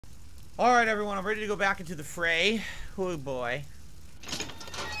Alright, everyone, I'm ready to go back into the fray. Oh boy.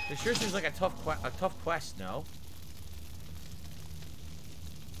 This sure seems like a tough quest, no?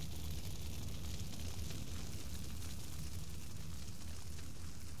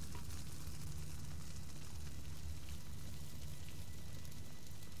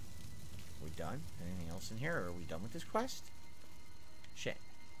 Are we done? Anything else in here? Or are we done with this quest? Shit.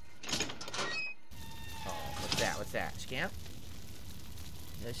 Uh-oh, what's that? What's that? Scamp?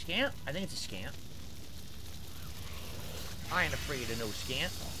 Is that a scamp? I think it's a scamp. I ain't afraid of no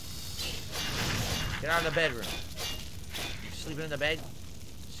scamp. Get out of the bedroom. You sleeping in the bed?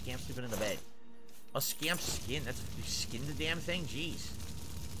 Scamp sleeping in the bed. A scamp's skin? That's, you skinned the damn thing? Jeez.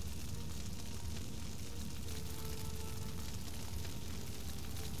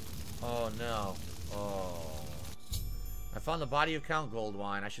 Oh no. Oh. I found the body of Count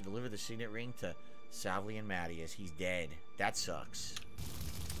Goldwine. I should deliver the signet ring to Savli and Mattias. He's dead. That sucks.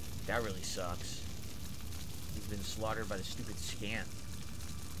 That really sucks. He's been slaughtered by the stupid scamp.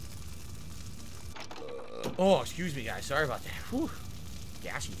 Oh, excuse me, guys. Sorry about that. Whew.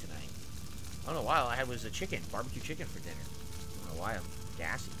 Gassy tonight. I don't know why. All I had was a chicken. Barbecue chicken for dinner. I don't know why I'm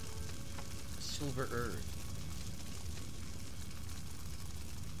gassy. A silver herb.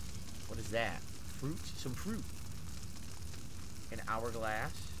 What is that? Fruit? Some fruit. An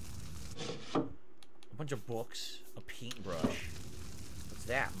hourglass. A bunch of books. A paintbrush. What's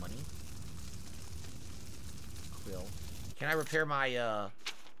that? Money? Quill. Can I repair my, oh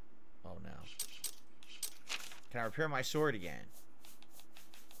no. Can I repair my sword again?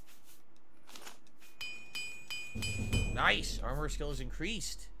 Nice! Armor skill is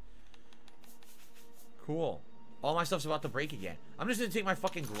increased. Cool. All my stuff's about to break again. I'm just gonna take my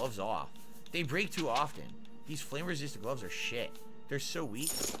fucking gloves off. They break too often. These flame resistant gloves are shit. They're so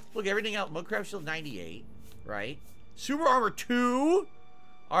weak. Look, everything else. Mudcrab shield 98. Right? Super armor 2!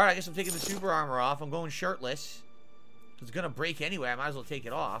 Alright, I guess I'm taking the super armor off. I'm going shirtless. It's gonna break anyway. I might as well take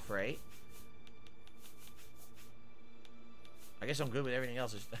it off, right? I guess I'm good with everything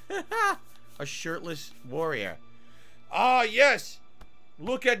else. A shirtless warrior. Ah, yes!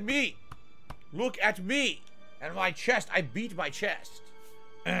 Look at me! Look at me! And my chest. I beat my chest.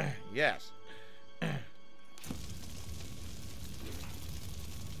 Yes.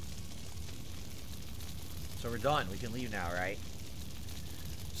 So we're done. We can leave now, right?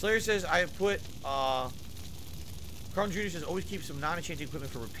 Slayer says, I have put, Carl Jr. says, always keep some non-enchanted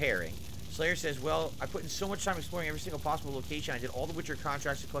equipment for repairing. Slayer says, well, I put in so much time exploring every single possible location. I did all the Witcher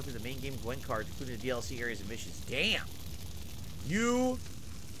contracts and collected the main game Gwent cards, including the DLC areas and missions. Damn! You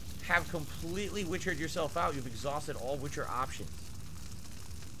have completely Witchered yourself out. You've exhausted all Witcher options.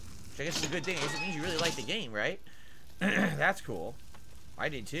 Which I guess is a good thing. I guess it means you really like the game, right? That's cool. I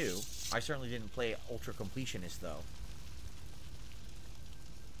did too. I certainly didn't play Ultra Completionist, though.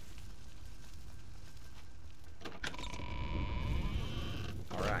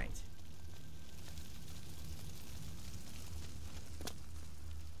 Alright.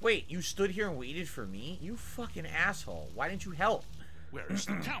 Wait, you stood here and waited for me? You fucking asshole. Why didn't you help? Where is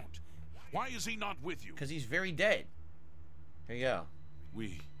the Count? Why is he not with you? Because he's very dead. Here you go.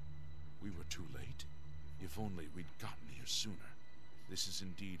 We were too late. If only we'd gotten here sooner. This is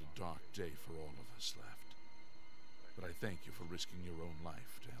indeed a dark day for all of us left. But I thank you for risking your own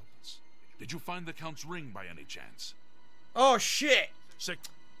life to help us. Did you find the Count's ring by any chance? Oh, shit! Sick.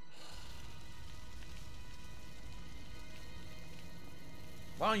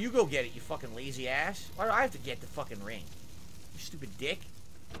 Why don't you go get it, you fucking lazy ass? Why do I have to get the fucking ring? You stupid dick.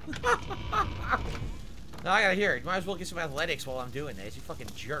 Now I gotta hear it. Might as well get some athletics while I'm doing this. You fucking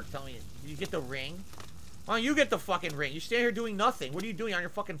jerk. Tell me, did you get the ring? Why don't you get the fucking ring? You stand here doing nothing. What are you doing on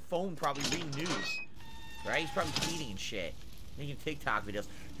your fucking phone, probably reading news? Right? He's probably tweeting and shit. Making TikTok videos.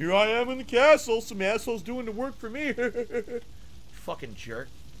 Here I am in the castle. Some asshole's doing the work for me. Fucking jerk.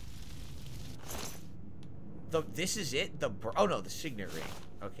 This is it? Oh no, the signet ring.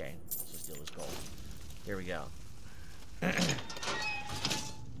 Okay. Let's steal this gold. Here we go.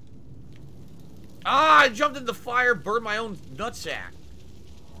 Ah, I jumped in the fire, burned my own nutsack.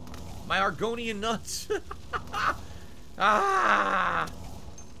 My Argonian nuts. Ah!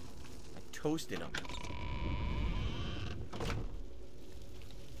 I toasted them.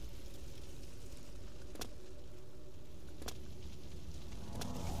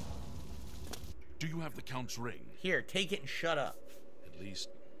 Do you have the Count's ring? Here, take it and shut up. At least,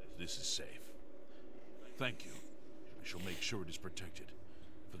 this is safe. Thank you. I shall make sure it is protected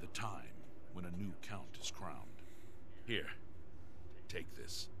for the time when a new Count is crowned. Here, take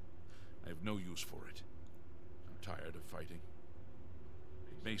this. I have no use for it. I'm tired of fighting.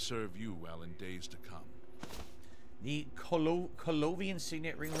 It may serve you well in days to come. The Colovian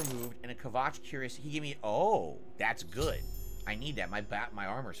signet ring removed and a Kavach Curious. He gave me... Oh, that's good. I need that. My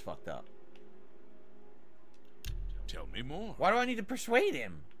armor's fucked up. Tell me more. Why do I need to persuade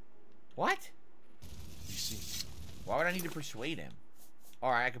him? What? You see. Why would I need to persuade him?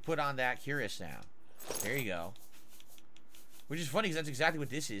 Alright, I could put on that Curious now. There you go. Which is funny because that's exactly what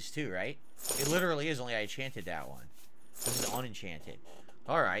this is too, right? It literally is, only I enchanted that one. This is unenchanted.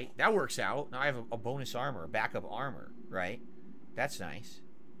 Alright, that works out. Now I have a bonus armor, a backup armor, right? That's nice.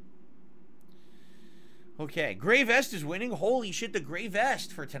 Okay, Gray Vest is winning. Holy shit, the Gray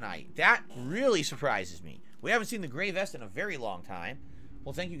Vest for tonight. That really surprises me. We haven't seen the Gray Vest in a very long time.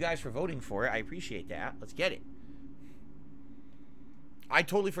 Well, thank you guys for voting for it. I appreciate that. Let's get it. I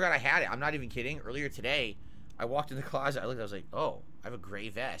totally forgot I had it. I'm not even kidding. Earlier today, I walked in the closet. I looked. I was like, "Oh, I have a gray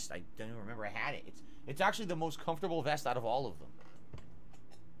vest. I don't even remember I had it." It's actually the most comfortable vest out of all of them.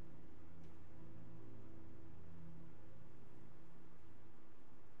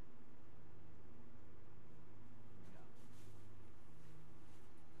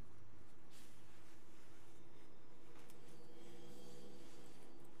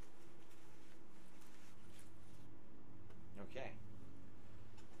 Okay.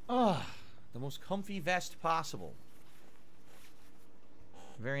 The most comfy vest possible.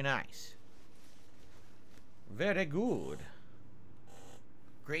 Very nice. Very good.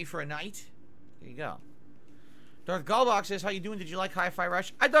 Gray for a night. There you go. Darth Galbach says, how you doing? Did you like Hi-Fi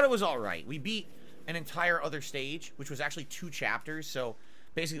Rush? I thought it was alright. We beat an entire other stage, which was actually 2 chapters. So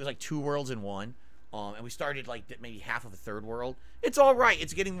basically it was like 2 worlds in one. And we started like maybe half of a third world. It's alright.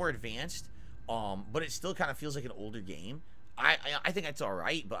 It's getting more advanced. But it still kind of feels like an older game. I think it's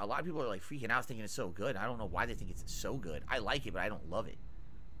alright, but a lot of people are like freaking out thinking it's so good. I don't know why they think it's so good. I like it, but I don't love it.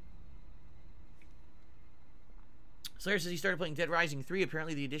 Slayer says he started playing Dead Rising 3.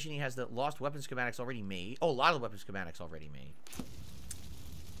 Apparently the edition he has the lost weapon schematics already made. Oh, a lot of the weapon schematics already made.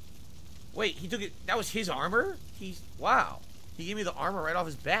 Wait, he took it. That was his armor? Wow. He gave me the armor right off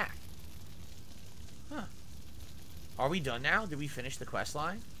his back. Huh. Are we done now? Did we finish the quest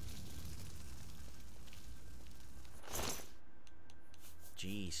line?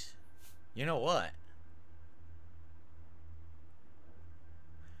 Jeez. You know what?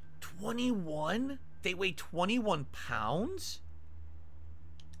 21? They weigh 21 pounds?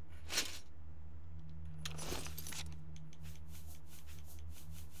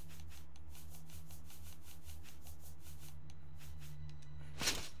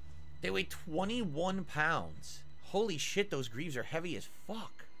 They weigh 21 pounds. Holy shit, those greaves are heavy as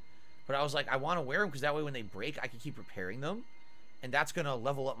fuck. But I was like, I want to wear them because that way when they break, I can keep repairing them. And that's going to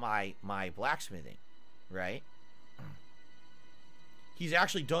level up my blacksmithing, right? He's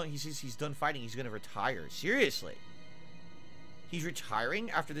actually done, he says he's done fighting. He's going to retire. Seriously? He's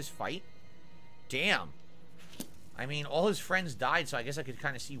retiring after this fight? Damn. I mean, all his friends died, so I guess I could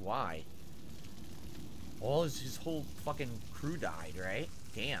kind of see why. All his whole fucking crew died, right?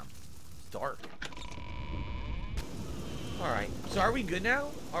 Damn. It's dark. Alright. So are we good now?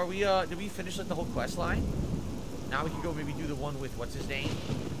 Are we, did we finish like the whole quest line? Now we can go maybe do the one with, what's his name?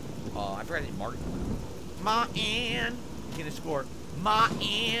 I forgot his name, Martin. Martin! Get a score.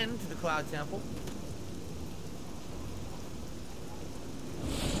 Martin to the Cloud Temple.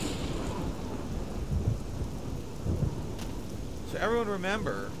 So everyone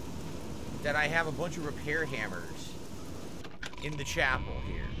remember that I have a bunch of repair hammers in the chapel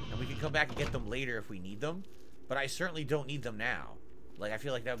here. And we can come back and get them later if we need them. But I certainly don't need them now. Like, I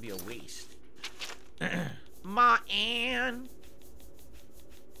feel like that would be a waste. Martin!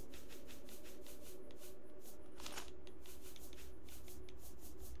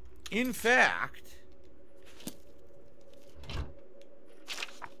 In fact,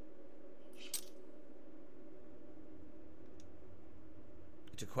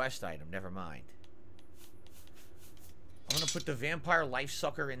 it's a quest item, never mind. I'm gonna put the vampire life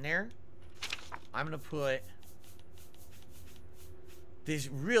sucker in there. I'm gonna put these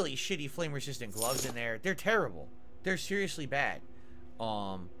really shitty flame resistant gloves in there. They're terrible. They're seriously bad.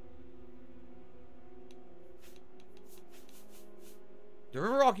 The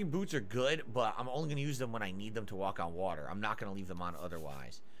river walking boots are good, but I'm only going to use them when I need them to walk on water. I'm not going to leave them on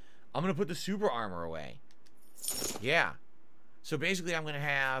otherwise. I'm going to put the super armor away. Yeah. So basically I'm going to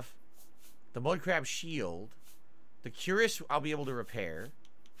have the mudcrab shield. The cuirass I'll be able to repair.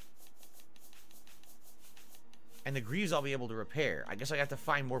 And the greaves I'll be able to repair. I guess I have to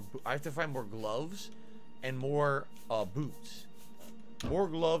find more. I have to find more gloves and more boots. More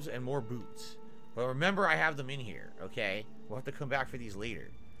gloves and more boots. But remember, I have them in here. Okay, we'll have to come back for these later.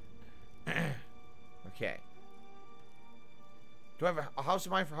 Okay. Do I have a house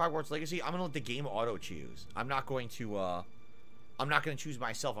in mind for Hogwarts Legacy? I'm gonna let the game auto choose. I'm not going to choose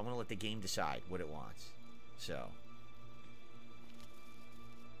myself. I'm gonna let the game decide what it wants. So.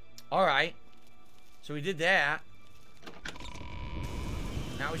 Alright. So we did that.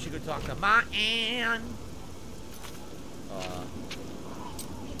 Now we should go talk to Martin.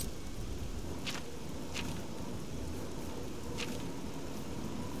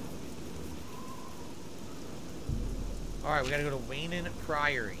 Alright, we gotta go to Waynon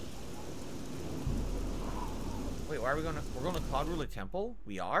Priory. Wait, why are we going to... We're going to Cloud Ruler Temple?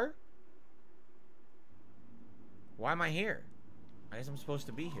 We are? Why am I here? I guess I'm supposed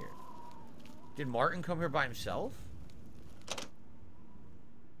to be here. Did Martin come here by himself?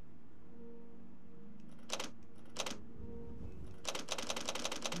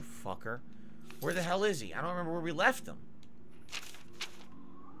 You fucker. Where the hell is he? I don't remember where we left him.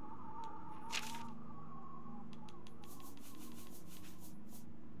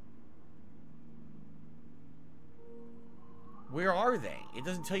 Where are they? It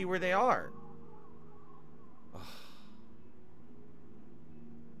doesn't tell you where they are. Ugh.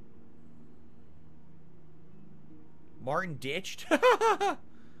 Martin ditched?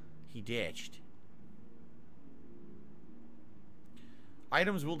 He ditched.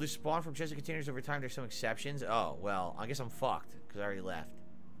 Items will despawn from chests and containers over time. There's some exceptions. Oh, well, I guess I'm fucked because I already left.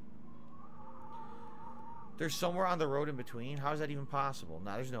 There's somewhere on the road in between. How is that even possible?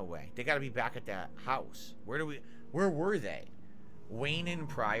 No, there's no way. They got to be back at that house. Where were they? Waynon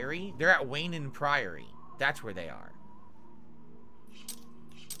Priory? They're at Waynon Priory. That's where they are.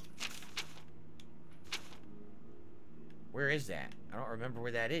 Where is that? I don't remember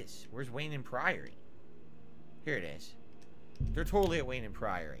where that is. Where's Waynon Priory? Here it is. They're totally at Waynon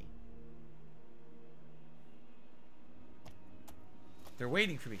Priory. They're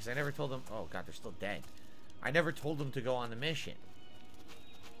waiting for me because I never told them... Oh, God, they're still dead. I never told them to go on the mission.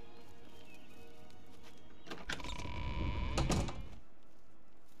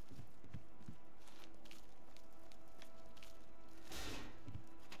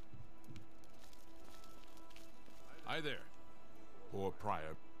 Hi there, poor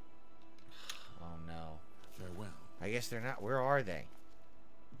Prior. Oh, no. Farewell. I guess they're not... Where are they?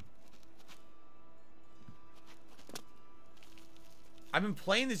 I've been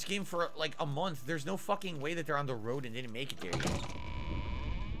playing this game for, like, a month. There's no fucking way that they're on the road and didn't make it there yet.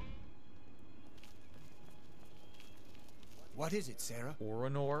 What is it, Sarah?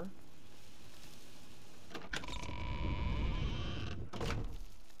 Oronor?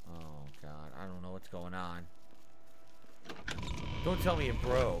 Oh, God. I don't know what's going on. Don't tell me it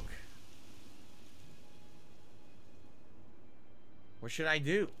broke. What should I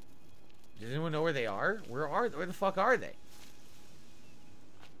do? Does anyone know where they are? Where the fuck are they?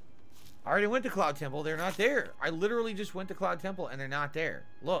 I already went to Cloud Temple. They're not there. I literally just went to Cloud Temple and they're not there.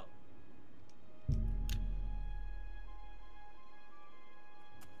 Look.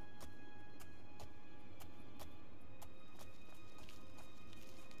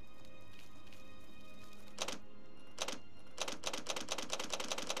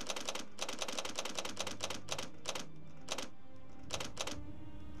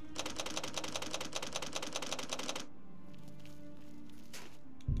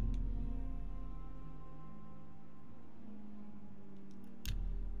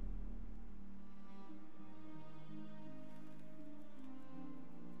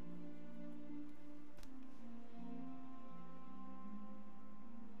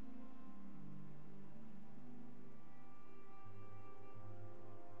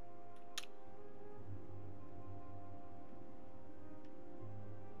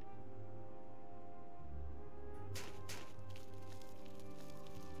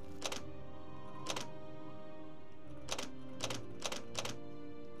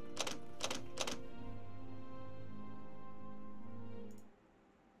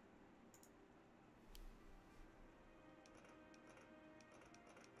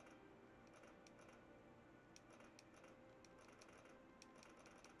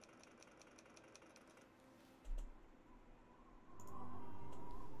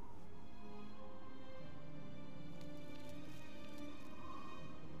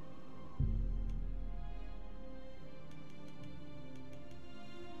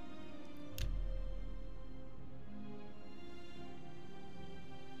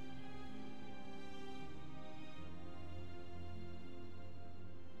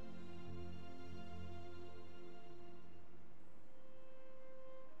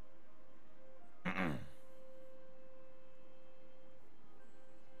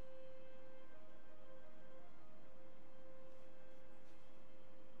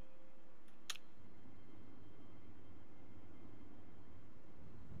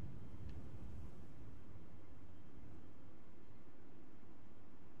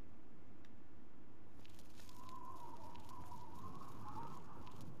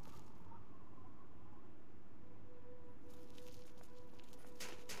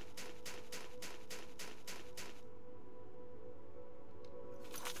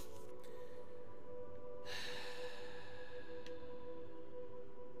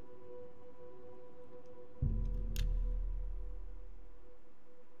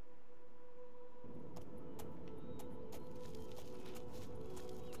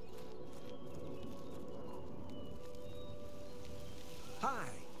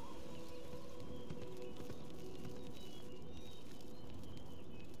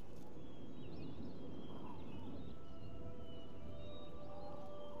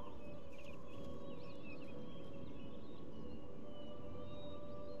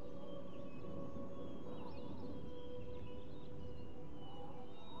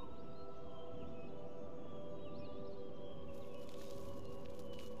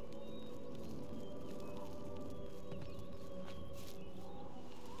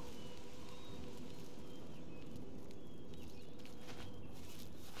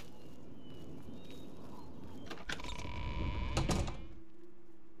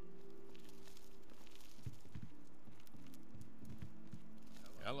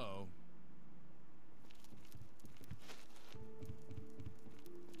 Hello.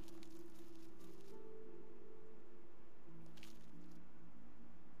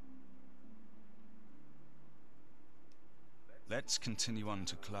 Let's continue on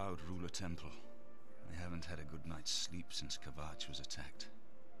to Cloud Ruler Temple. I haven't had a good night's sleep since Kavach was attacked.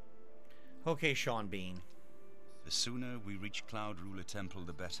 Okay, Sean Bean. The sooner we reach Cloud Ruler Temple,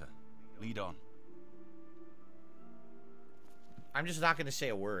 the better. Lead on. I'm just not going to say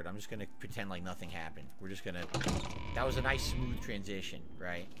a word. I'm just going to pretend like nothing happened. We're just going to... That was a nice, smooth transition,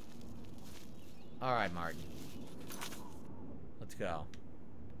 right? Alright, Martin. Let's go.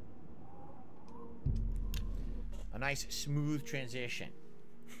 A nice, smooth transition.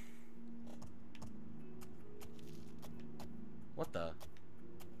 What the?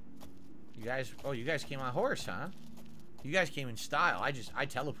 You guys... Oh, you guys came on horse, huh? You guys came in style. I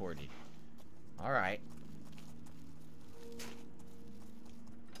teleported. Alright.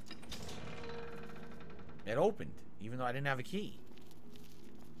 It opened, even though I didn't have a key.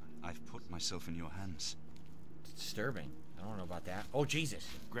 I've put myself in your hands. It's disturbing. I don't know about that. Oh, Jesus.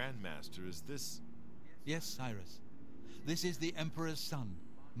 Grandmaster, is this... Yes, Cyrus. This is the Emperor's son,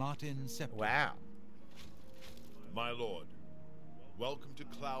 Martin Septim. Wow. My lord, welcome to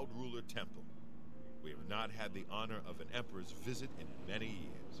Cloud Ruler Temple. We have not had the honor of an emperor's visit in many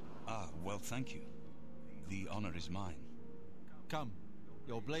years. Ah, well, thank you. The honor is mine. Come,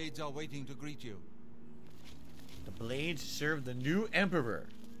 your blades are waiting to greet you. The blades serve the new emperor.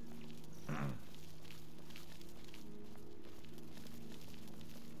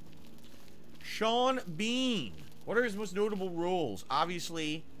 Sean Bean. What are his most notable roles?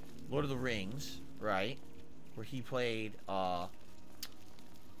 Obviously, Lord of the Rings, right? Where he played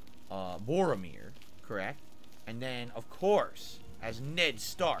Boromir, correct? And then, of course, as Ned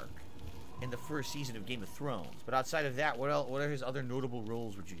Stark in the first season of Game of Thrones. But outside of that, what are his other notable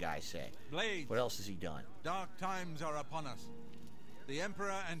roles, would you guys say? Blades. What else has he done? Dark times are upon us. The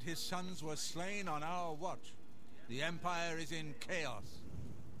Emperor and his sons were slain on our watch. The Empire is in chaos.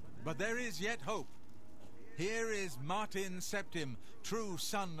 But there is yet hope. Here is Martin Septim, true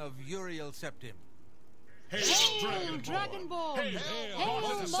son of Uriel Septim. Hail, Dragonborn!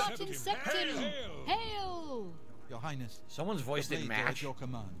 Hail, Martin Septim! Hail! Your Highness, Someone's voice the didn't blades are match. at your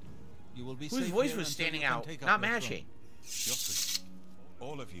command. You will be Whose safe voice here was until standing you can out, take up not your matching? Joffrey,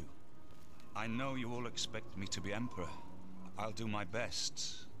 all of you. I know you all expect me to be Emperor. I'll do my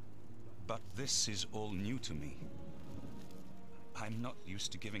best. But this is all new to me. I'm not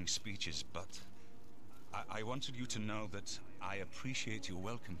used to giving speeches, but I wanted you to know that I appreciate your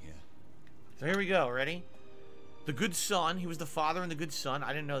welcome here. So here we go, ready? The Good Son, he was the father in The Good Son.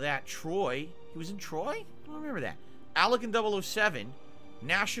 I didn't know that. Troy, he was in Troy? I don't remember that. Alec in 007.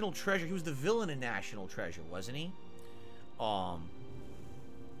 National Treasure, he was the villain in National Treasure, wasn't he? The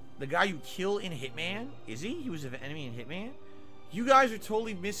guy you kill in Hitman, is he? He was an enemy in Hitman? You guys are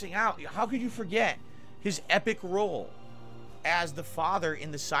totally missing out. How could you forget his epic role as the father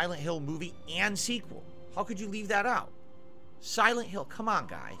in the Silent Hill movie and sequel? How could you leave that out? Silent Hill, come on,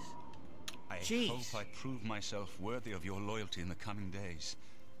 guys. Jeez. Hope I prove myself worthy of your loyalty in the coming days.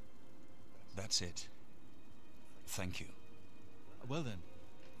 That's it. Thank you. Well then,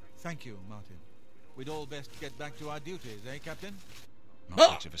 thank you, Martin. We'd all best get back to our duties, eh, Captain? Not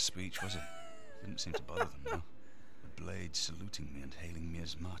much of a speech, was it? Didn't seem to bother them, though. The blade saluting me and hailing me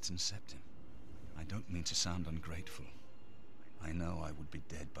as Martin Septim. I don't mean to sound ungrateful. I know I would be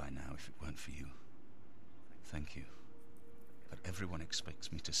dead by now if it weren't for you. Thank you. But everyone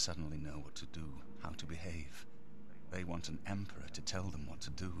expects me to suddenly know what to do, how to behave. They want an emperor to tell them what to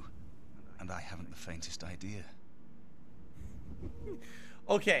do, and I haven't the faintest idea.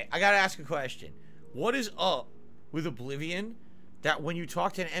 Okay, I gotta ask a question. What is up with Oblivion that when you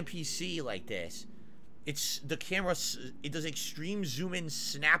talk to an NPC like this, it's the camera, it does extreme zoom in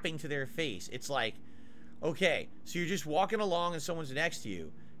snapping to their face. It's like, okay, so you're just walking along and someone's next to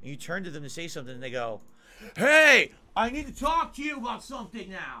you, and you turn to them to say something, and they go, "Hey, I need to talk to you about something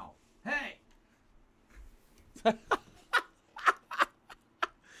now. Hey."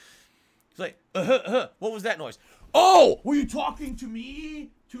 It's like, what was that noise? Oh, were you talking to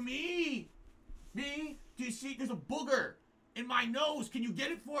me? To me? Me? Do you see? There's a booger in my nose. Can you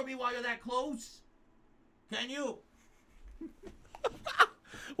get it for me while you're that close? Can you?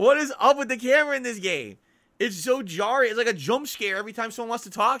 What is up with the camera in this game? It's so jarring. It's like a jump scare every time someone wants to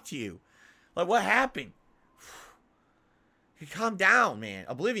talk to you. Like, what happened? Calm down, man.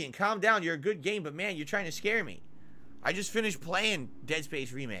 Oblivion, calm down. You're a good game, but man, you're trying to scare me. I just finished playing Dead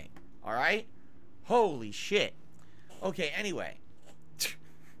Space Remake. Alright? Holy shit. Okay, anyway.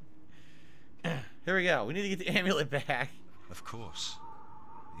 Here we go. We need to get the amulet back. Of course.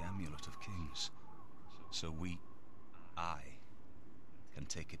 the Amulet of Kings. So I, can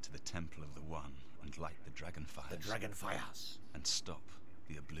take it to the Temple of the One and light the dragon fires. The dragon fires. And stop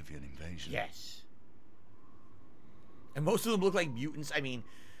the Oblivion invasion. Yes. And most of them look like mutants. I mean,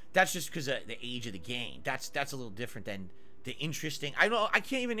 that's just because of the age of the game. That's a little different than the interesting... I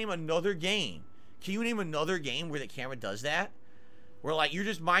can't even name another game. Can you name another game where the camera does that? Where, like, you're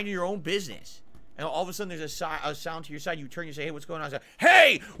just minding your own business. And all of a sudden there's a sound to your side. You turn, you say, hey, what's going on? I say,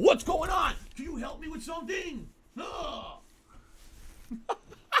 hey, what's going on? Can you help me with something?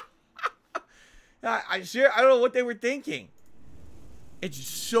 I don't know what they were thinking. It's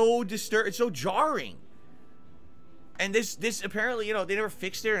so disturbing. It's so jarring. And this apparently, you know, they never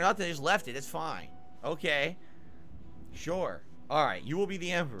fixed it or nothing. They just left it. It's fine. Okay. Sure. All right. You will be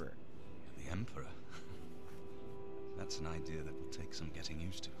the Emperor. The Emperor? That's an idea that will take some getting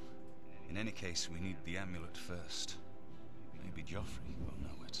used to. In any case, we need the amulet first. Maybe Joffrey will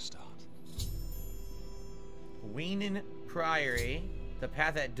know where to start. Weenan Priory, the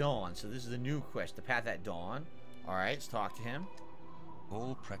Path at Dawn. So this is the new quest, the Path at Dawn. All right, let's talk to him.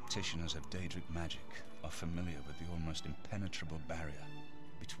 All practitioners of Daedric magic are familiar with the almost impenetrable barrier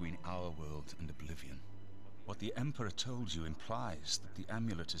between our world and Oblivion. What the Emperor told you implies that the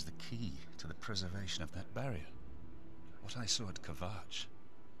amulet is the key to the preservation of that barrier. What I saw at Kvatch.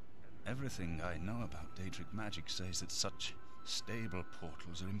 Everything I know about Daedric magic says that such stable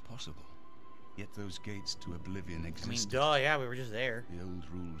portals are impossible. Yet those gates to Oblivion exist. I mean, duh, yeah, we were just there. The old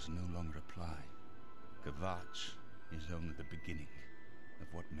rules no longer apply. Kvatch is only the beginning of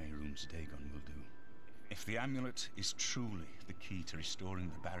what Mehrunes Dagon will do. If the amulet is truly the key to restoring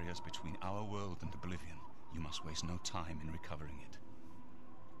the barriers between our world and Oblivion, you must waste no time in recovering it.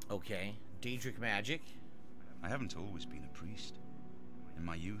 Okay, Daedric magic. I haven't always been a priest. In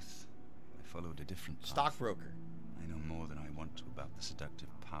my youth, I followed a different path. Stockbroker. I know more than I want to about the seductive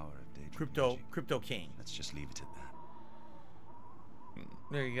power of Daedric magic. Crypto King. Let's just leave it at that.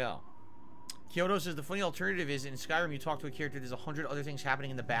 There you go. Kyoto says the funny alternative is in Skyrim you talk to a character, there's 100 other things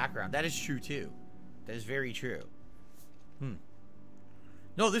happening in the background. That is true too. That is very true.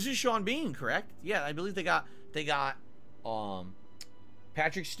 No, this is Sean Bean, correct? Yeah, I believe they got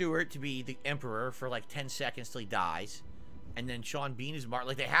Patrick Stewart to be the Emperor for like 10 seconds till he dies. And then Sean Bean is Martin.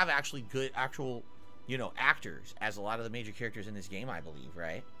 Like, they have actually good, actual, you know, actors as a lot of the major characters in this game, I believe,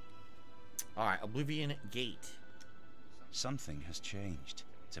 right? Alright, Oblivion Gate. Something has changed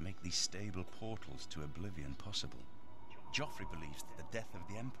to make these stable portals to Oblivion possible. Joffrey believes that the death of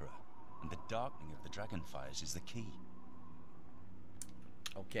the Emperor and the darkening of the Dragonfires is the key.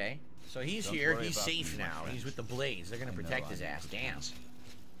 Okay, so he's Don't here. worry He's about safe me, my now. friend. He's with the Blades. They're going to protect his ass. Damn.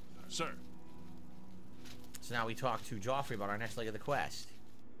 Sir. So now we talk to Joffrey about our next leg of the quest.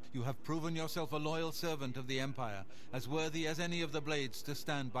 You have proven yourself a loyal servant of the Empire, as worthy as any of the Blades to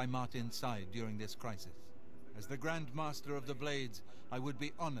stand by Martin's side during this crisis. As the Grand Master of the Blades, I would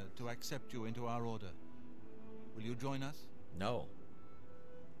be honored to accept you into our order. Will you join us? No.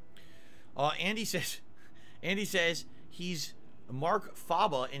 Andy says he's Mark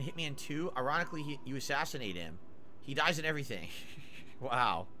Faba in Hitman 2. Ironically, you assassinate him. He dies in everything.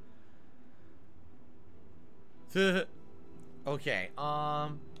 Wow. Okay,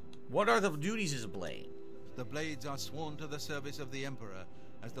 what are the duties as a Blade? The Blades are sworn to the service of the Emperor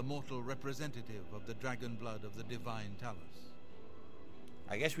as the mortal representative of the dragon blood of the Divine Talos.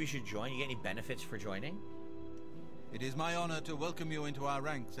 I guess we should join. You get any benefits for joining? It is my honor to welcome you into our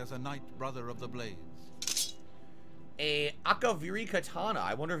ranks as a Knight Brother of the Blades. A Akaviri Katana.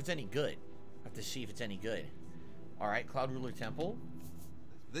 I wonder if it's any good. I have to see if it's any good. Alright, Cloud Ruler Temple.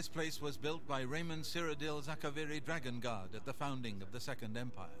 This place was built by Raymond Cyrodiil's Akaviri Dragon Guard at the founding of the Second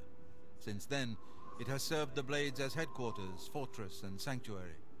Empire. Since then, it has served the Blades as headquarters, fortress, and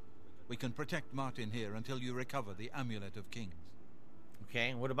sanctuary. We can protect Martin here until you recover the Amulet of Kings. Okay,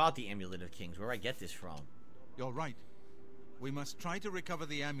 and what about the Amulet of Kings? Where do I get this from? You're right. We must try to recover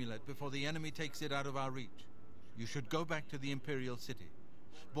the amulet before the enemy takes it out of our reach. You should go back to the Imperial City.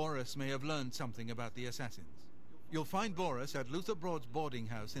 Boris may have learned something about the assassins. You'll find Boris at Luther Broad's boarding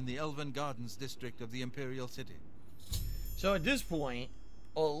house in the Elven Gardens district of the Imperial City. So at this point,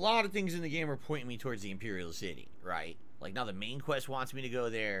 a lot of things in the game are pointing me towards the Imperial City, right? Like now the main quest wants me to go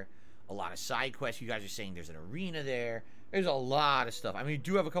there. A lot of side quests, you guys are saying there's an arena there. There's a lot of stuff. I mean, we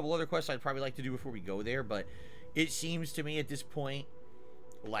do have a couple other quests I'd probably like to do before we go there, but it seems to me at this point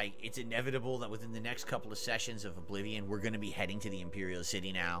like it's inevitable that within the next couple of sessions of Oblivion, we're going to be heading to the Imperial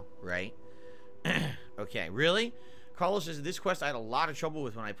City now, right? Okay, really? Carlos says, this quest I had a lot of trouble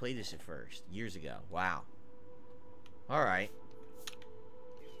with when I played this at first, years ago. Wow. Alright.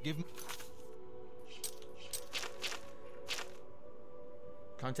 Give me...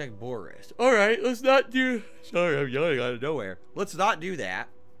 Contact Boris. Alright, let's not do... Sorry, I'm yelling out of nowhere. Let's not do that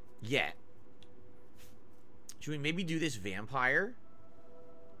yet. Should we maybe do this vampire?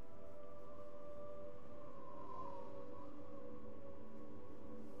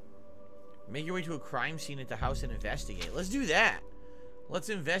 Make your way to a crime scene at the house and investigate. Let's do that. Let's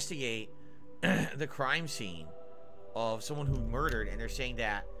investigate the crime scene of someone who murdered, and they're saying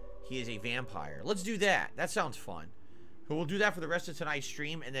that he is a vampire. Let's do that. That sounds fun. But we'll do that for the rest of tonight's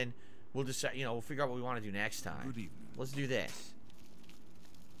stream, and then we'll decide, you know, we'll figure out what we want to do next time. Good evening. Let's do this.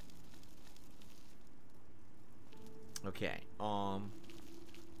 Okay. Whoa.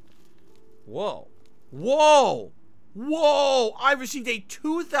 Whoa! Whoa! I received a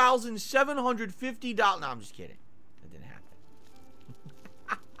 $2,750. No, I'm just kidding. That didn't happen.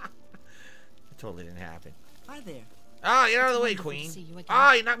 It totally didn't happen. Hi there. Ah, get out of the way, Wonderful to Queen. see you again.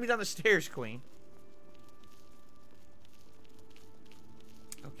 Ah, you knocked me down the stairs, Queen.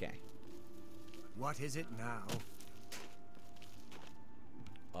 Okay. What is it now?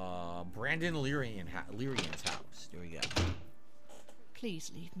 Brandon Lyrian's house. There we go.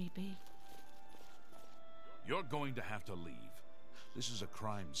 Please leave me be. You're going to have to leave. This is a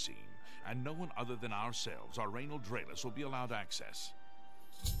crime scene, and no one other than ourselves, our Reynold Draelus, will be allowed access.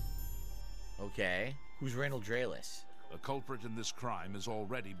 Okay. Who's Reynold Draelus? The culprit in this crime has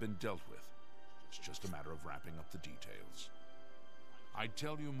already been dealt with. It's just a matter of wrapping up the details. I'd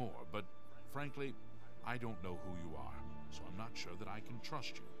tell you more, but frankly, I don't know who you are, so I'm not sure that I can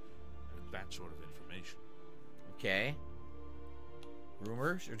trust you with that sort of information. Okay.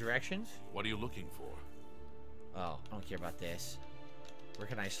 Rumors or directions? What are you looking for? Oh, I don't care about this. Where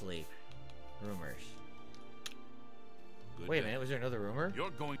can I sleep? Rumors. Good Wait a day. minute, was there another rumor? You're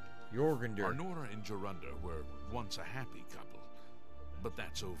going... Jorgunder. Arnora and Jorunda were once a happy couple, but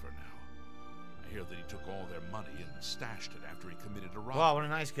that's over now. I hear that he took all their money and stashed it after he committed a robbery. Wow, what a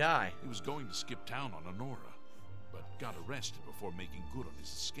nice guy. He was going to skip town on Arnora, but got arrested before making good on his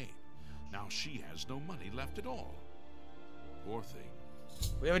escape. Now she has no money left at all. Poor thing.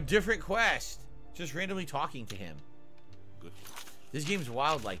 We have a different quest. Just randomly talking to him. Good. This game's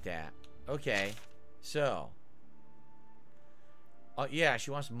wild like that. Okay. So. Oh, yeah,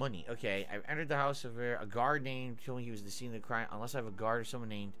 she wants money. Okay. I've entered the house of a guard named told me he was the scene of the crime. Unless I have a guard or someone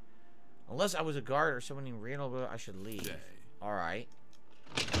named... Unless I was a guard or someone named Reynold, I should leave. Day. Alright.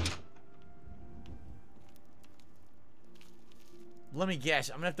 Let me guess.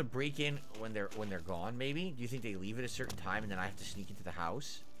 I'm gonna have to break in when they're gone, maybe? Do you think they leave at a certain time and then I have to sneak into the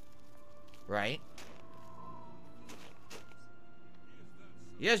house? Right?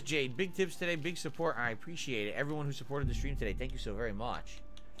 Yes, Jade. Big tips today. Big support. I appreciate it. Everyone who supported the stream today, thank you so very much.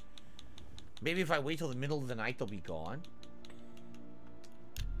 Maybe if I wait till the middle of the night, they'll be gone.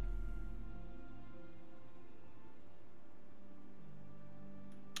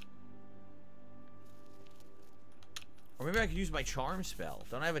 Or maybe I could use my charm spell.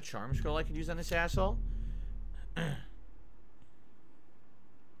 Don't I have a charm spell I could use on this asshole?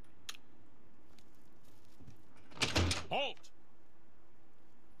 Halt!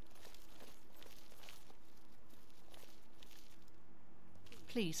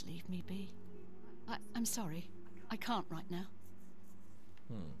 Please leave me be. I'm sorry. I can't right now.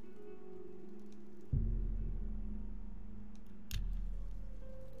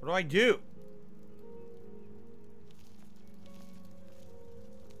 What do I do?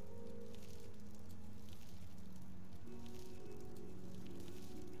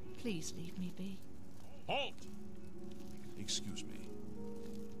 Please leave me be. Halt! Excuse me.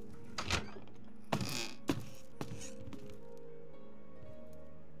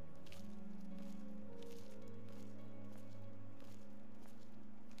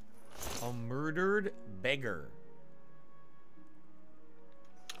 A murdered beggar.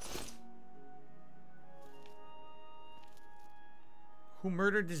 Who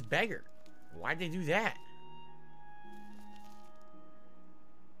murdered this beggar? Why'd they do that?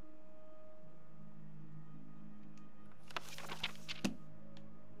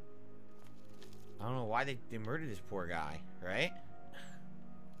 I don't know why they murdered this poor guy, right?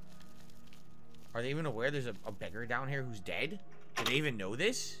 Are they even aware there's a beggar down here who's dead? Do they even know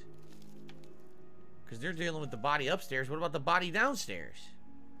this? Because they're dealing with the body upstairs. What about the body downstairs?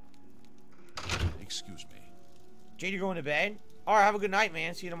 Excuse me. Jade, you're going to bed? Alright, have a good night,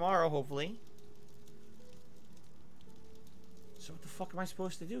 man. See you tomorrow, hopefully. So what the fuck am I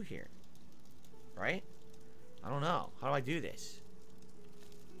supposed to do here? Right? I don't know. How do I do this?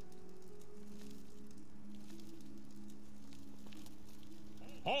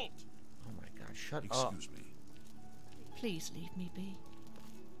 Halt! Oh my god, shut up. Excuse me. Please leave me be.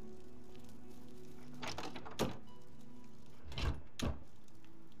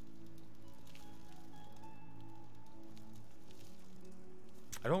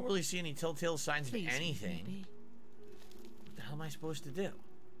 don't really see any telltale signs Please, of anything. maybe. What the hell am I supposed to do?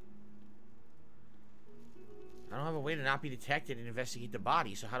 I don't have a way to not be detected and investigate the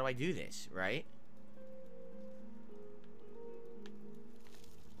body, so how do I do this, right?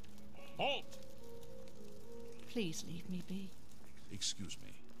 Halt! Please leave me be. Excuse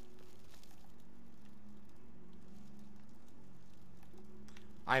me.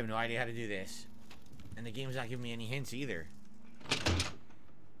 I have no idea how to do this. And the game's not giving me any hints either.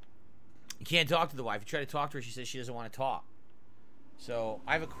 You can't talk to the wife. You try to talk to her, she says she doesn't want to talk. So,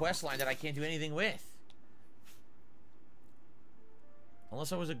 I have a quest line that I can't do anything with.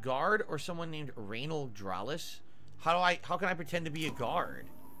 Unless I was a guard or someone named Raynal Dralis. How can I pretend to be a guard?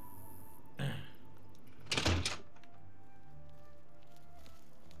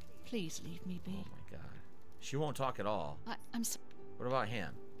 Please leave me be. Oh my god. She won't talk at all. I'm so What about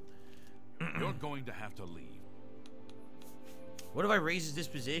him? You're going to have to leave. What if I raise his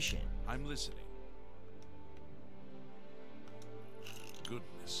disposition? I'm listening.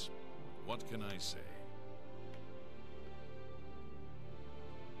 Goodness. What can I say?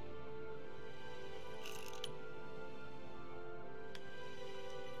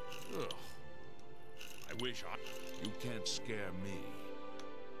 Ugh. I wish I... You can't scare me.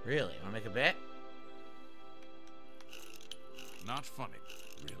 Really? Wanna make a bet? Not funny.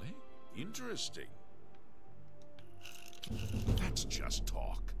 Really? Interesting. That's just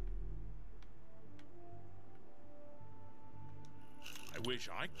talk. I wish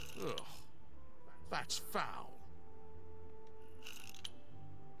I... Ugh. That's foul.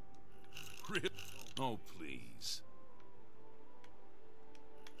 Really? Oh, please.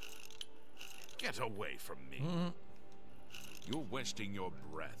 Get away from me. You're wasting your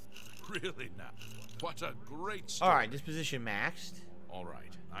breath. Really now. What a great story. Alright, disposition maxed. All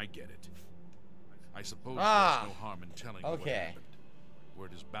right, I get it. I suppose Ah, there's no harm in telling you what okay. happened.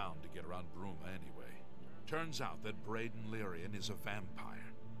 Word is bound to get around Bruma anyway. Turns out that Braden Lyrian is a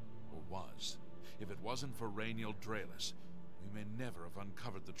vampire. Or was. If it wasn't for Raynal Dralis, we may never have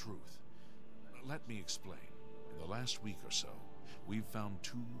uncovered the truth. Let me explain. In the last week or so, we've found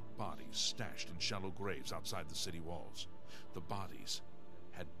 2 bodies stashed in shallow graves outside the city walls. The bodies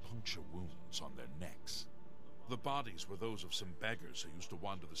had puncture wounds on their necks. The bodies were those of some beggars who used to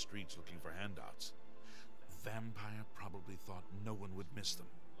wander the streets looking for handouts. The vampire probably thought no one would miss them.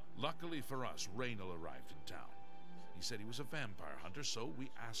 Luckily for us, Raynal arrived in town. He said he was a vampire hunter, so we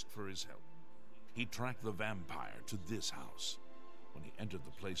asked for his help. He tracked the vampire to this house. When he entered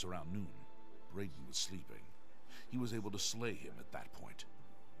the place around noon, Braden was sleeping. He was able to slay him at that point.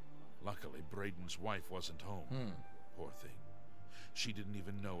 Luckily, Braden's wife wasn't home. Poor thing. She didn't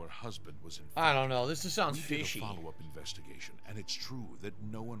even know her husband was in fact. I don't know. This just sounds We did a fishy. follow-up investigation, and it's true that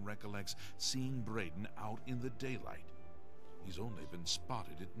no one recollects seeing Braden out in the daylight. He's only been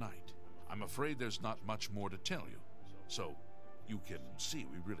spotted at night. I'm afraid there's not much more to tell you. So, you can see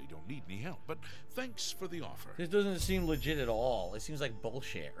we really don't need any help, but thanks for the offer. This doesn't seem legit at all. It seems like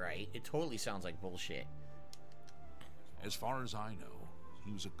bullshit, right? It totally sounds like bullshit. As far as I know,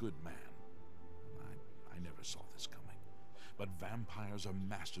 he was a good man. I never saw this coming. But vampires are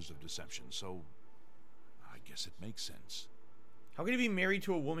masters of deception, so I guess it makes sense. How can he be married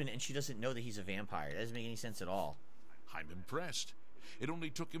to a woman and she doesn't know that he's a vampire? That doesn't make any sense at all. I'm impressed. It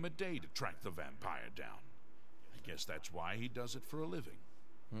only took him a day to track the vampire down. I guess that's why he does it for a living.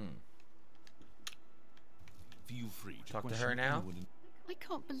 Feel free to Talk to question her now? anyone I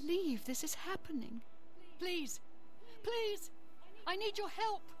can't believe this is happening. Please, please, I need your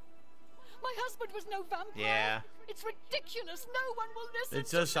help. My husband was no vampire. Yeah. It's ridiculous. No one will listen.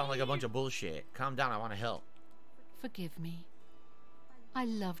 It does sound like a bunch of bullshit. Calm down, I want to help. Forgive me. I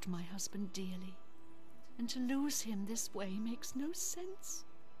loved my husband dearly, and to lose him this way makes no sense.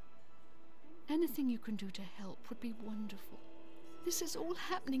 Anything you can do to help would be wonderful. This is all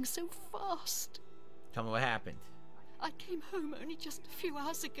happening so fast. Tell me what happened. I came home only just a few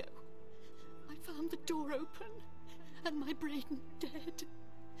hours ago. I found the door open, and my Braden dead.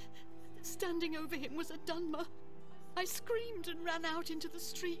 Standing over him was a Dunmer. I screamed and ran out into the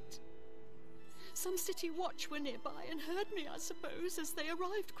street. Some city watch were nearby and heard me, I suppose, as they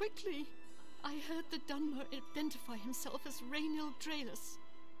arrived quickly. I heard the Dunmer identify himself as Raynal Dralis.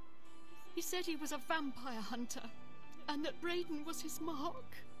 He said he was a vampire hunter, and that Braden was his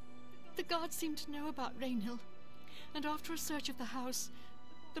mark. The guards seemed to know about Raynal, and after a search of the house,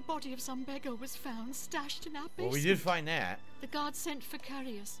 the body of some beggar was found stashed in our basement. Well, we did find that. The guards sent for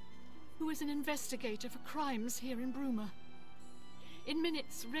Carius, who is an investigator for crimes here in Bruma. In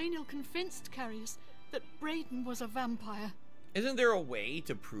minutes, Raynal convinced Carius that Braden was a vampire. Isn't there a way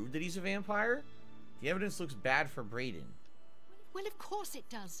to prove that he's a vampire? The evidence looks bad for Braden. Well, of course it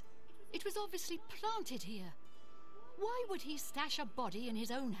does. It was obviously planted here. Why would he stash a body in his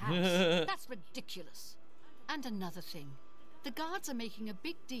own house? That's ridiculous. And another thing. The guards are making a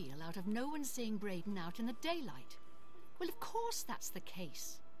big deal out of no one seeing Braden out in the daylight. Well, of course that's the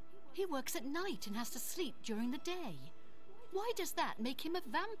case. He works at night and has to sleep during the day. Why does that make him a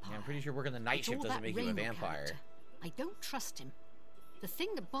vampire? Yeah, I'm pretty sure working the night shift doesn't make him a vampire. Character. I don't trust him. The thing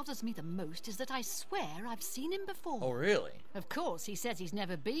that bothers me the most is that I swear I've seen him before. Oh, really? Of course, he says he's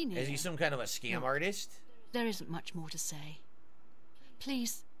never been here. Is he some kind of a scam artist? There isn't much more to say.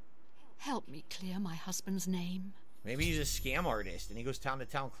 Please, help me clear my husband's name. Maybe he's a scam artist and he goes town to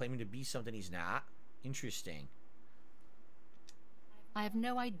town claiming to be something he's not. Interesting. I have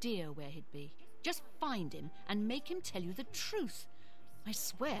no idea where he'd be. Just find him and make him tell you the truth. I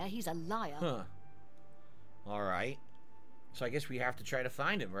swear he's a liar. Huh. Alright. So I guess we have to try to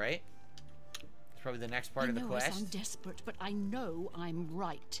find him, right? It's probably the next part of the quest. I know I sound desperate, but I know I'm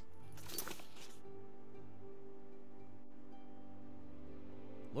right.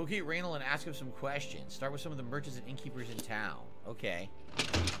 Locate Raynal and ask him some questions. Start with some of the merchants and innkeepers in town. Okay.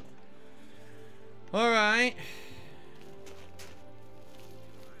 Alright.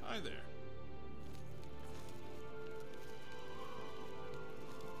 Hi there.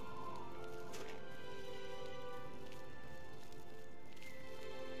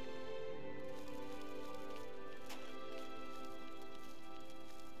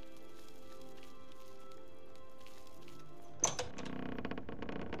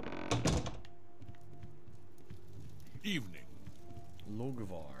 Evening.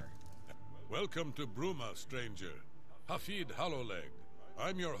 Logvar. Welcome to Bruma, stranger. Hafid Hollowleg.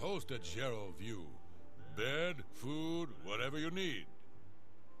 I'm your host at Gerald View. Bed, food, whatever you need.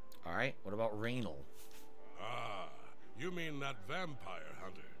 Alright, what about Raynal? Ah, you mean that vampire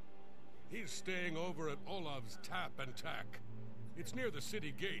hunter. He's staying over at Olav's Tap and Tack. It's near the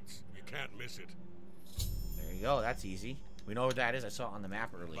city gates. You can't miss it. There you go, that's easy. We know what that is, I saw it on the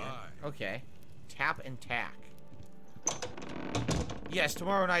map earlier. Bye. Okay. Tap and Tack. Yes,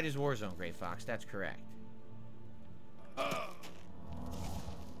 tomorrow night is Warzone, Grey Fox, that's correct.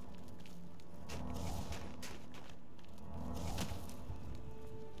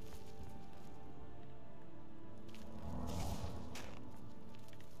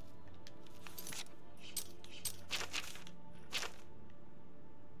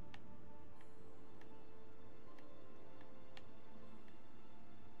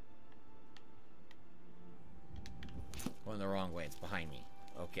 Going the wrong way, it's behind me.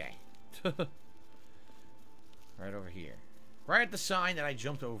 Okay. Right over here. Right at the sign that I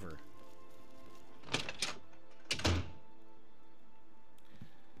jumped over.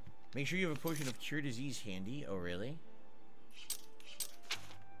 Make sure you have a potion of cure disease handy. Oh, really?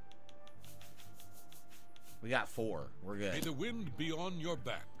 We got 4. We're good. May the wind be on your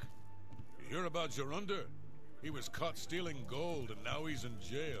back. You hear about Gerunda? He was caught stealing gold and now he's in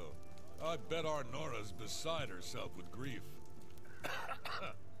jail. I bet our Nora's beside herself with grief.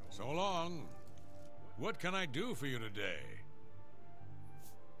 So long. What can I do for you today?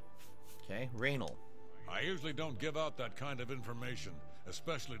 Okay, Raynal. I usually don't give out that kind of information,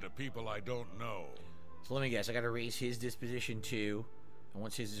 especially to people I don't know. So let me guess, I gotta raise his disposition too. And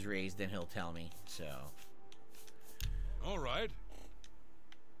once his is raised, then he'll tell me. So. All right.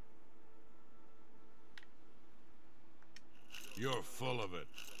 You're full of it.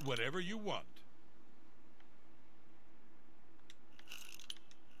 Whatever you want.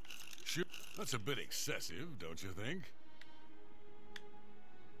 Sure. That's a bit excessive, don't you think?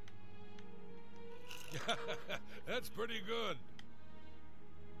 That's pretty good.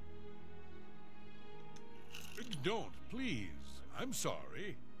 Don't, please. I'm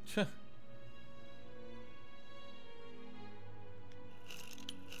sorry.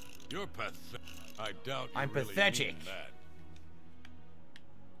 You're pathetic. I doubt you I'm really pathetic. mean that.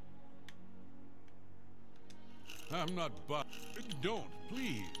 I'm not Don't,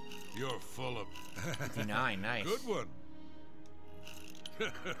 please. You're full of 59, nice. Good one.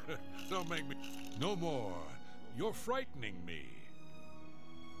 Don't make me no more. You're frightening me.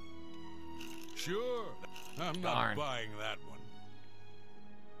 Sure. I'm not Darn. buying that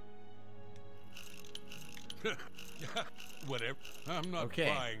one. Whatever. I'm not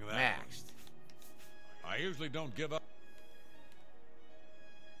Okay, buying that one. maxed. I usually don't give up.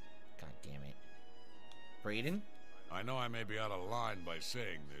 God damn it. Braden? I know I may be out of line by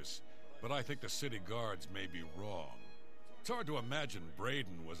saying this, but I think the city guards may be wrong. It's hard to imagine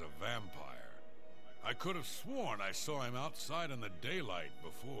Braden was a vampire. I could have sworn I saw him outside in the daylight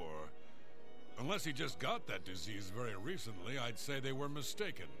before. Unless he just got that disease very recently, I'd say they were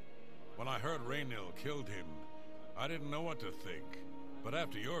mistaken. When I heard Raynal killed him, I didn't know what to think. But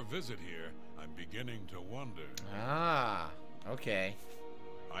after your visit here, I'm beginning to wonder. Ah, okay.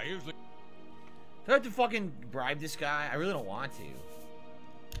 I usually... Do I have to fucking bribe this guy? I really don't want to.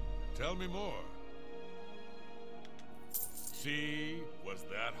 Tell me more. See? Was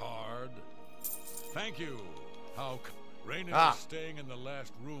that hard? Thank you. Raina is staying in the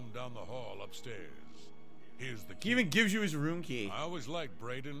last room down the hall upstairs. Here's the key. He even gives you his room key. I always liked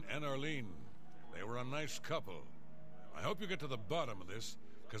Braden and Arlene. They were a nice couple. I hope you get to the bottom of this,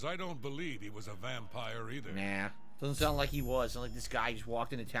 because I don't believe he was a vampire either. Nah. Doesn't sound like he was. Sound like this guy just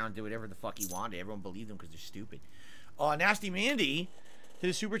walked into town and did whatever the fuck he wanted. Everyone believed him because they're stupid. Nasty Mandy to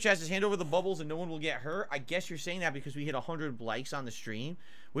the super chat says, hand over the bubbles and no one will get hurt. I guess you're saying that because we hit 100 likes on the stream.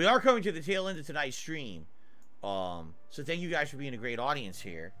 We are coming to the tail end of tonight's stream. So thank you guys for being a great audience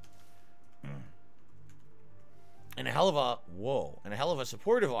here. And a hell of a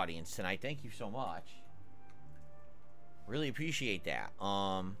supportive audience tonight. Thank you so much. Really appreciate that.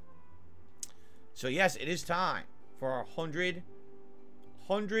 So yes, it is time for our 100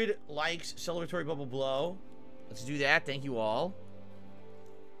 likes celebratory bubble blow. Let's do that. Thank you all.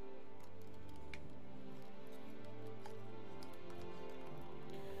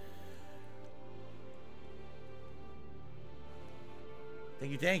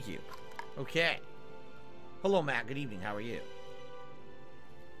 Thank you, thank you. Okay. Hello, Matt. Good evening. How are you?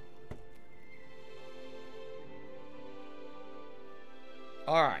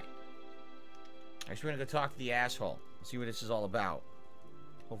 Alright. Next, we're gonna go talk to the asshole. See what this is all about.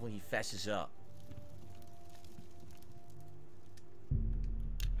 Hopefully he fesses up.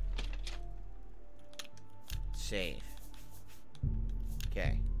 Save.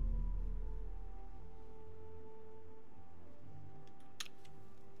 Okay.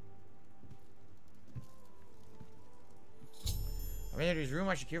 I'm in his room.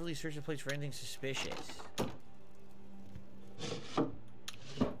 I should carefully search the place for anything suspicious.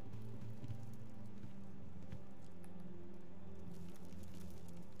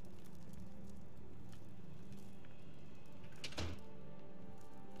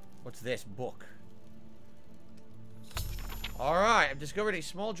 What's this book? Alright, I've discovered a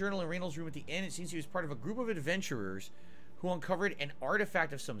small journal in Reynolds' room at the inn. It seems he was part of a group of adventurers who uncovered an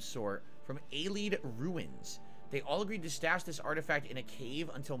artifact of some sort from Aelid ruins. They all agreed to stash this artifact in a cave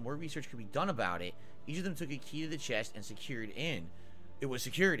until more research could be done about it. Each of them took a key to the chest and it was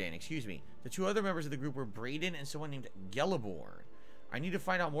secured in, excuse me. The two other members of the group were Braden and someone named Gelliborn. I need to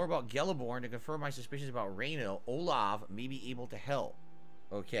find out more about Gelliborn to confirm my suspicions about Reyna. Olav may be able to help.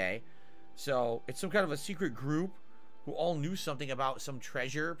 Okay. So, it's some kind of a secret group who all knew something about some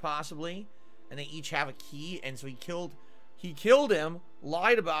treasure, possibly. And they each have a key, and so he killed him,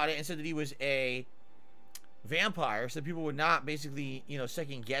 lied about it, and said that he was a vampire, so people would not basically, you know,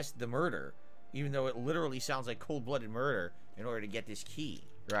 second guess the murder, even though it literally sounds like cold-blooded murder in order to get this key,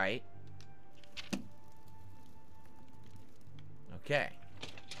 right? Okay.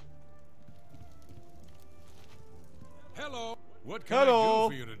 Hello. What can I do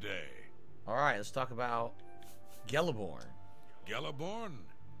for you today? Alright, let's talk about Gelliborn. Gelliborn?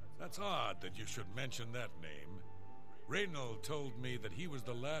 That's odd that you should mention that name. Reynolds told me that he was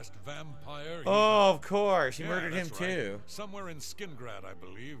the last vampire. Oh, of course. He murdered him too. Right. Somewhere in Skingrad, I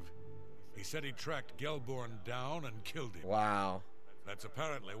believe. He said he tracked Gelliborn down and killed him. Wow. That's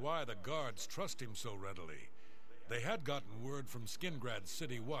apparently why the guards trust him so readily. They had gotten word from Skingrad's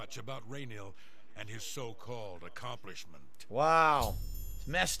City Watch about Raynil and his so-called accomplishment. Wow. It's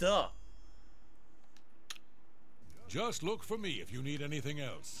messed up. Just look for me if you need anything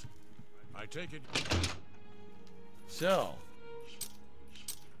else. I take it... So.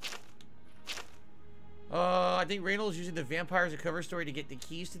 I think Reynolds using the vampire as a cover story to get the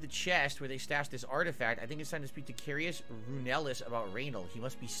keys to the chest where they stashed this artifact. I think it's time to speak to Carius Runellis about Reynolds. He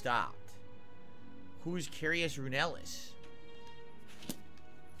must be stopped. Who is Carius Runellis?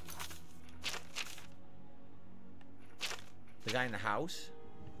 The guy in the house?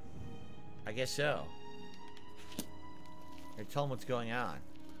 I guess so. Here, tell him what's going on.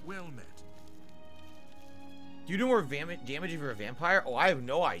 Well met. Do you do more damage if you're a vampire? Oh, I have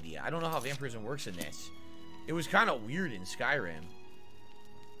no idea. I don't know how vampirism works in this. It was kind of weird in Skyrim.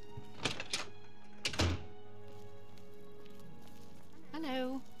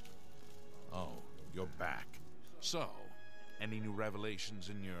 Hello. Oh, you're back. So, any new revelations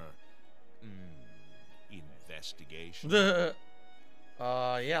in your investigation? Yeah,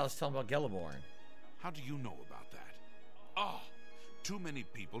 let's tell him about Gelliborn. How do you know about that? Oh, too many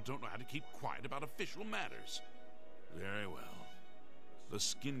people don't know how to keep quiet about official matters. Very well. The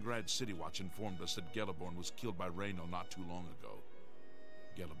Skingrad City Watch informed us that Gelliborn was killed by Reyno not too long ago.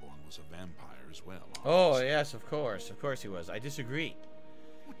 Gellerborn was a vampire as well. Oh, yes, of course. Of course he was. I disagree.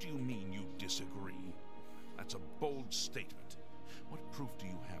 What do you mean you disagree? That's a bold statement. What proof do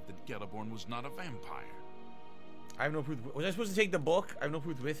you have that Gellerborn was not a vampire? I have no proof. Was I supposed to take the book? I have no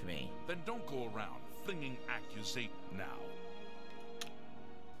proof with me. Then don't go around flinging accusation now.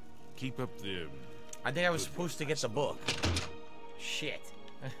 Keep up the... I think I was supposed to get the book. Shit.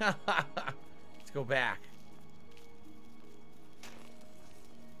 Let's go back.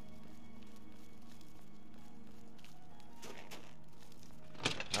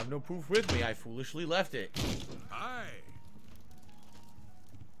 I have no proof with me. I foolishly left it. Aye.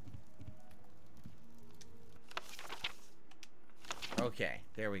 Okay,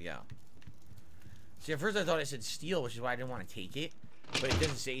 there we go. See, at first I thought it said steal, which is why I didn't want to take it. But it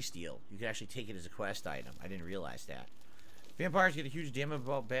doesn't say steal. You can actually take it as a quest item. I didn't realize that. Vampires get a huge damage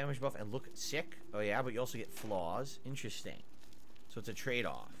buff and look sick. Oh yeah, but you also get flaws. Interesting. So it's a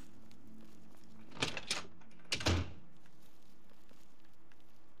trade-off.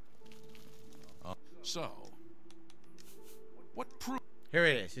 So, what proof? Here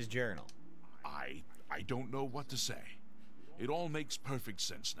it is, his journal. I don't know what to say. It all makes perfect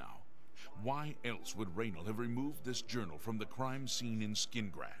sense now. Why else would Raynal have removed this journal from the crime scene in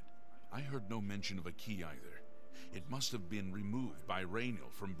Skingrad? I heard no mention of a key either. It must have been removed by Raynal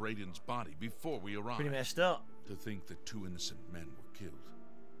from Braden's body before we arrived. Pretty messed up. To think that 2 innocent men were killed,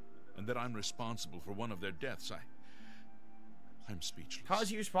 and that I'm responsible for one of their deaths, I'm speechless. How is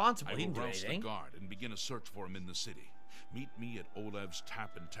he responsible? I He will didn't do rouse the anything. guard and begin a search for him in the city. Meet me at Olev's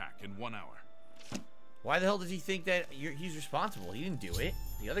Tap and Tack in 1 hour. Why the hell does he think that he's responsible? He didn't do it.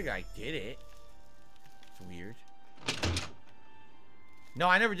 The other guy did it. It's weird. No,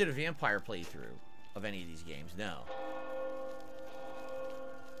 I never did a vampire playthrough of any of these games. No.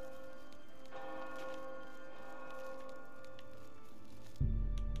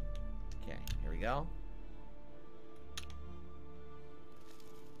 Okay, here we go.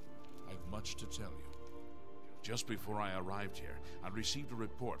 I've much to tell you. Just before I arrived here, I received a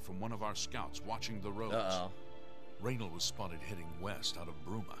report from one of our scouts watching the roads. Uh-oh. Raynal was spotted heading west out of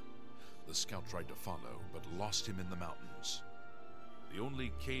Bruma. The scout tried to follow, but lost him in the mountains. The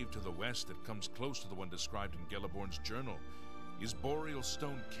only cave to the west that comes close to the one described in Gellerborn's journal is Boreal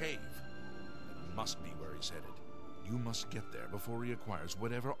Stone Cave. That must be where he's headed. You must get there before he acquires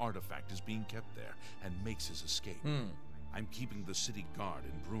whatever artifact is being kept there and makes his escape. I'm keeping the city guard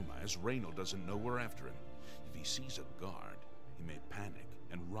in Bruma, as Raynal doesn't know we're after him. If he sees a guard, he may panic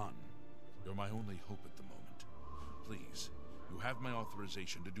and run. You're my only hope at the moment. Please, you have my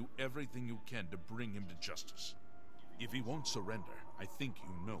authorization to do everything you can to bring him to justice. If he won't surrender, I think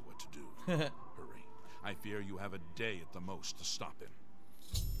you know what to do. Hurry. I fear you have a day at the most to stop him.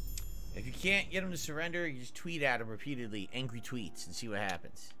 If you can't get him to surrender, you just tweet at him repeatedly, angry tweets, and see what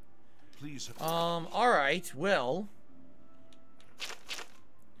happens. Please. Alright, well...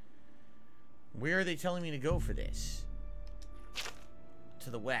 Where are they telling me to go for this? To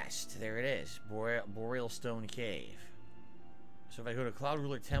the west. There it is. Boreal Stone Cave. So if I go to Cloud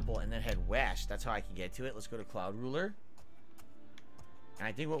Ruler Temple and then head west, that's how I can get to it. Let's go to Cloud Ruler. And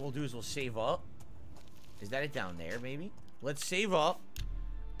I think what we'll do is we'll save up. Is that it down there, maybe? Let's save up.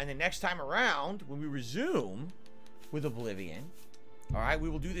 And the next time around, when we resume with Oblivion, alright, we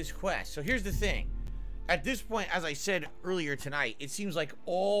will do this quest. So here's the thing. At this point, as I said earlier tonight, it seems like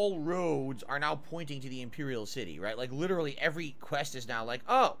all roads are now pointing to the Imperial City, right? Like, literally every quest is now like,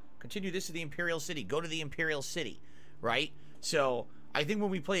 oh, continue this to the Imperial City. Go to the Imperial City, right? So, I think when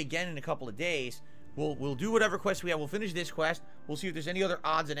we play again in a couple of days, we'll do whatever quest we have. We'll finish this quest. We'll see if there's any other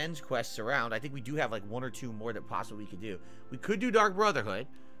odds and ends quests around. I think we do have, like, 1 or 2 more that possibly we could do. We could do Dark Brotherhood,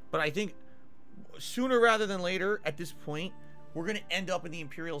 but I think sooner rather than later, at this point, we're going to end up in the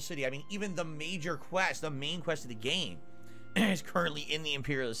Imperial City. I mean, even the major quest, the main quest of the game, is currently in the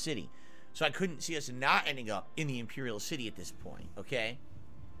Imperial City. So I couldn't see us not ending up in the Imperial City at this point, okay?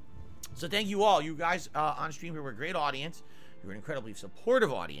 So thank you all. You guys on stream here were a great audience. You're an incredibly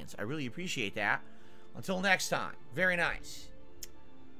supportive audience. I really appreciate that. Until next time, very nice.